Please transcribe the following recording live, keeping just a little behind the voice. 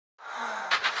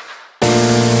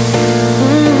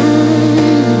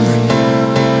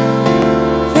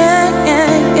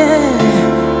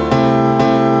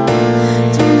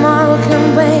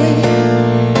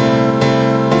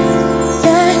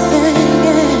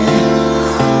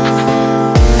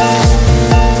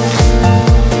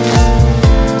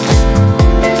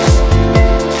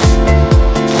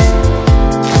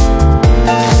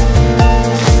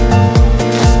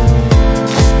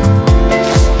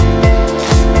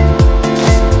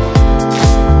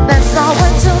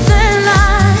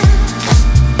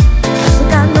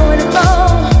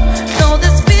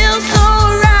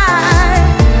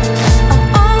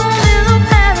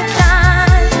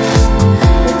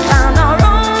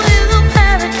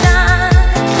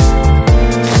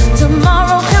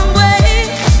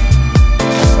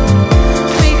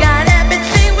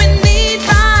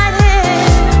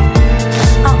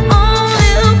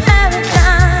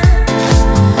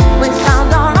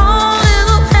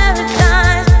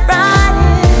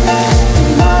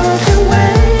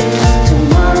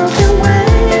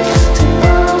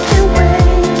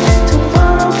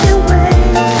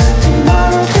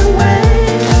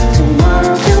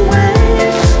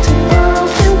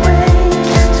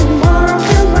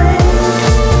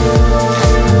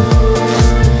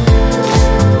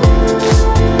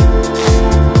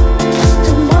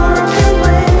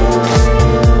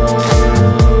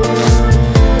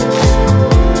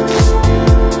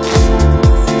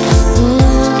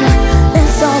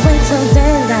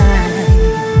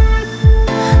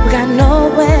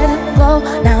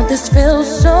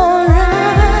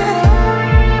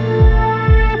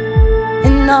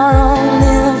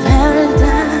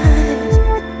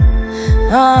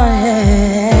Oh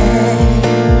yeah.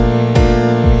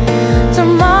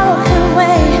 Tomorrow can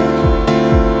wait.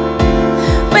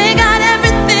 We got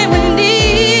everything we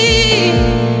need.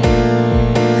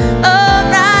 Oh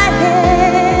right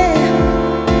here.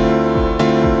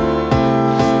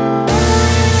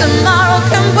 Tomorrow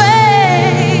can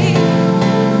wait.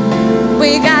 We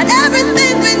got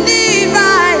everything we need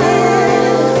right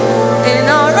here in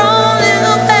our own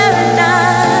little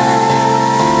paradise.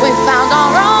 We found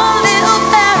our own little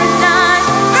paradise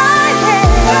right here,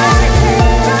 right here,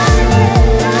 right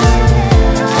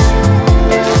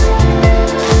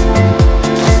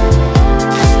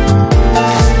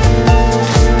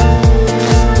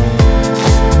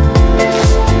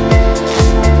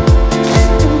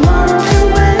Tomorrow can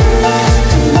wait,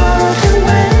 tomorrow can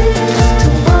wait,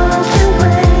 tomorrow can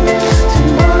wait,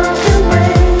 tomorrow can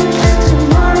wait,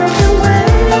 tomorrow can wait,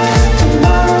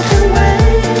 tomorrow can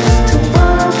wait,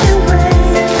 tomorrow can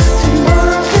wait,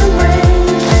 tomorrow can wait, tomorrow can wait,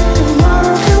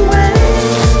 tomorrow can wait,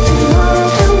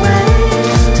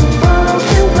 tomorrow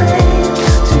can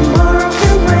wait, tomorrow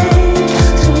can wait,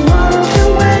 tomorrow can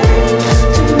wait,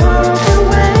 tomorrow can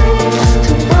wait,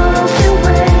 tomorrow can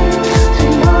wait,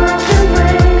 tomorrow can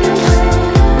wait.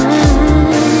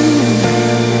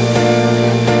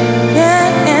 Yeah,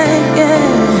 yeah, yeah.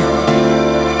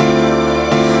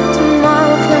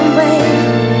 Tomorrow can wait.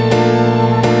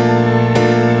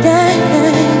 Yeah, yeah,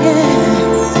 yeah.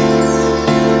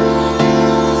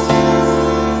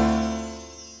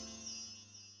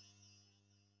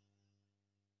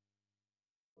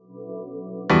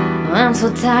 I'm so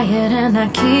tired and I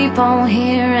keep on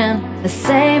hearing the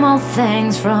same old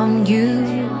things from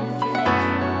you.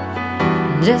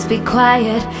 Just be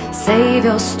quiet, save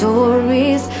your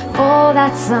stories for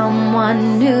that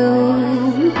someone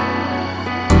new.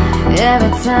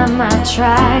 Every time I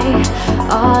try,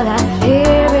 all I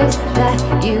hear is that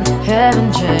you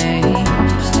haven't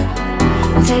changed.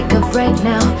 Take a break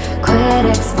now, quit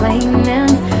explaining.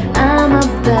 I'm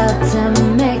about to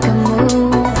make a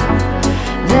move.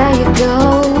 There you go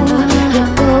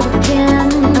again.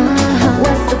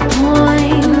 What's the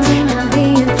point in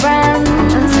being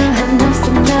friends? Enough's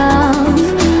enough,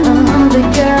 big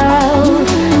girl.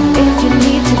 If you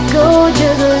need to go,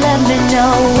 just let me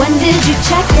know. When did you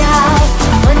check out?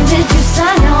 When did you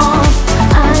sign off?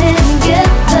 I didn't get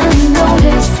the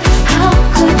notice. How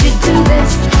could you do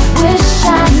this? Wish I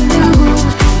knew,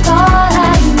 thought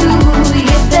I knew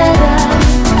you better,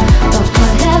 but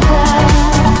whatever.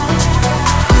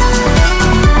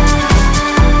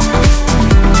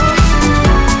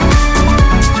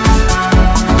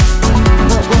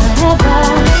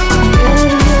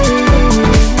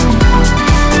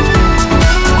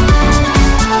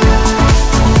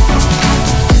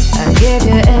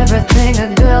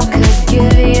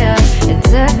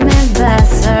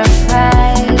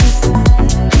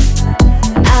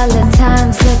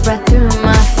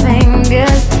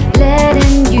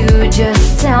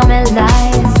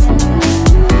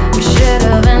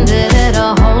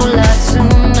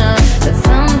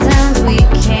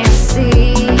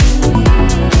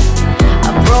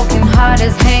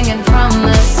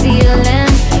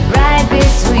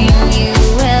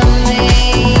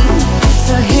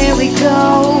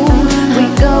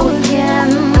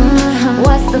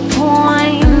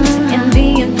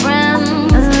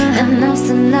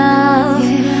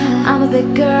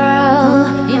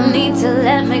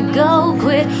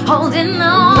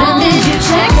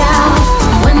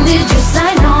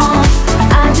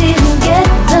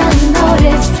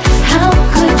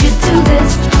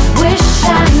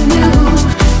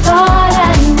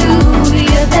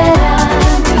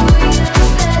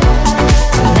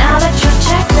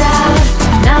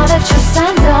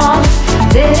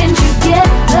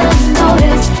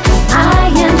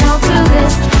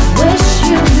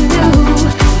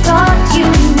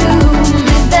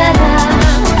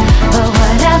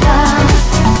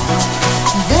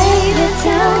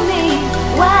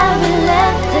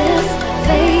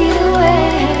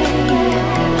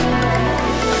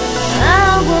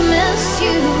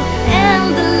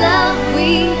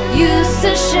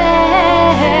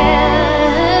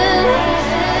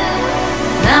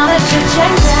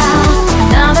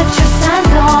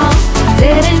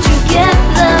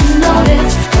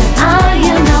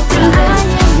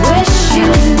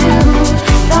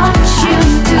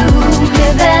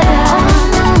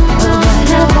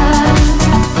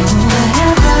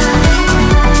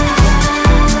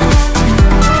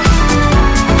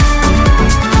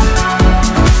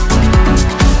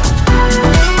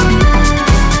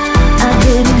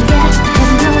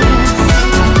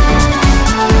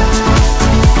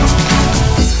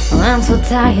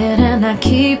 tired and I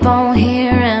keep on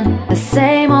hearing the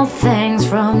same old things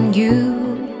from you.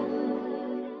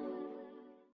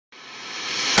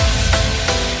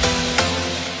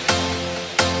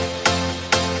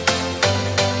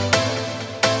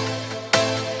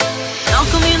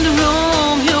 Welcome in the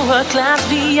room, you are class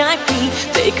VIP.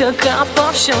 Take a cup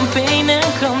of champagne and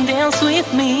come dance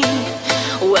with me.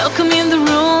 Welcome in the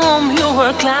room, you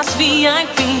are class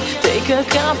VIP. Take a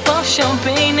cup of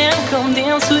champagne and come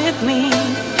dance with me.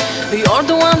 You're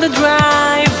the one that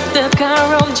drive that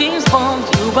car of James Bond.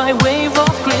 You by wave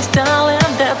of crystal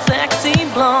and that sexy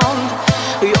blonde.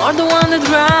 You're the one that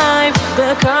drive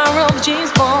the car of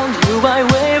James Bond. You by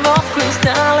wave of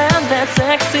crystal and that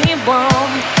sexy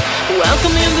blonde.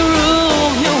 Welcome in the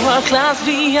room, you are class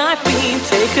VIP.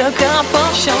 Take a cup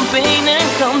of champagne and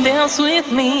come dance with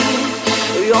me.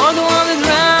 You're the one that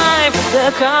drive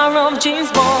the car of James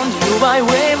Bond. You by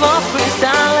wave of crystal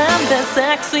and that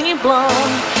sexy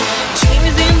blonde.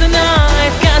 James in the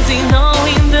night, casino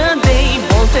in the day.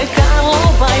 Monte Carlo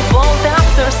by boat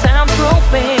after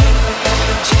Saint-Tropez.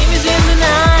 James in the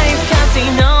night,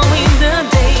 casino in the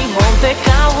day. Monte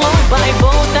Carlo by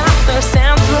boat after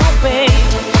Saint-Tropez.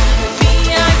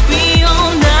 VIP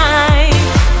all night,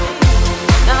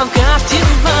 I've got you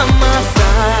by my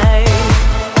side.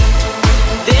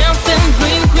 Dance and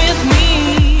drink with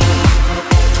me,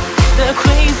 the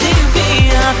crazy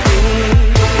VIP.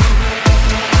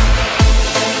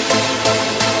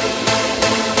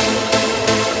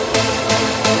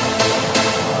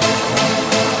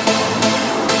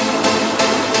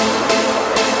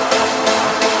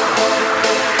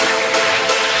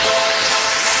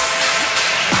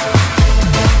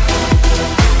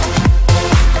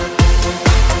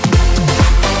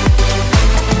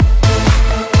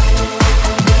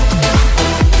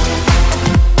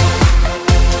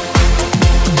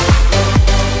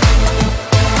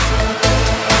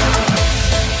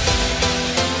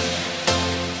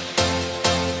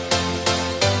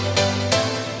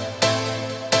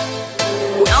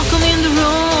 Welcome in the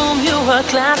room, you are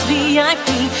class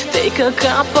VIP. Take a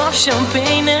cup of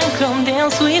champagne and come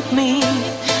dance with me.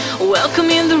 Welcome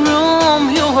in the room,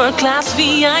 you are class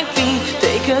VIP.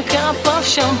 Take a cup of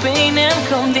champagne and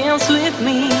come dance with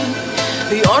me.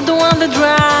 You're the one that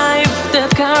drive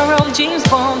that car of James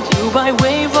Bond. You by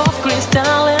wave of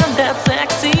crystal and that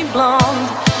sexy blonde.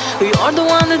 You're the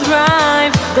one that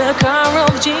drive the car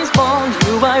of James Bond.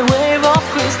 You by wave of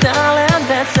crystal and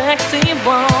that sexy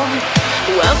blonde.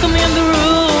 Welcome in the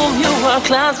room, you are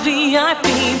class VIP.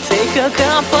 Take a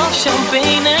cup of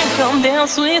champagne and come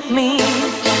dance with me.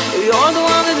 You're the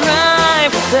one that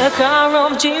drive the car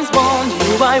of James Bond.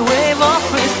 You by wave of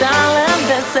crystal and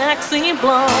that sexy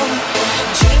blonde.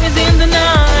 James in the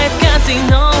night,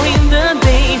 casino in the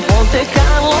day. Monte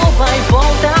Carlo by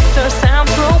boat after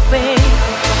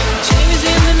Saint-Tropez.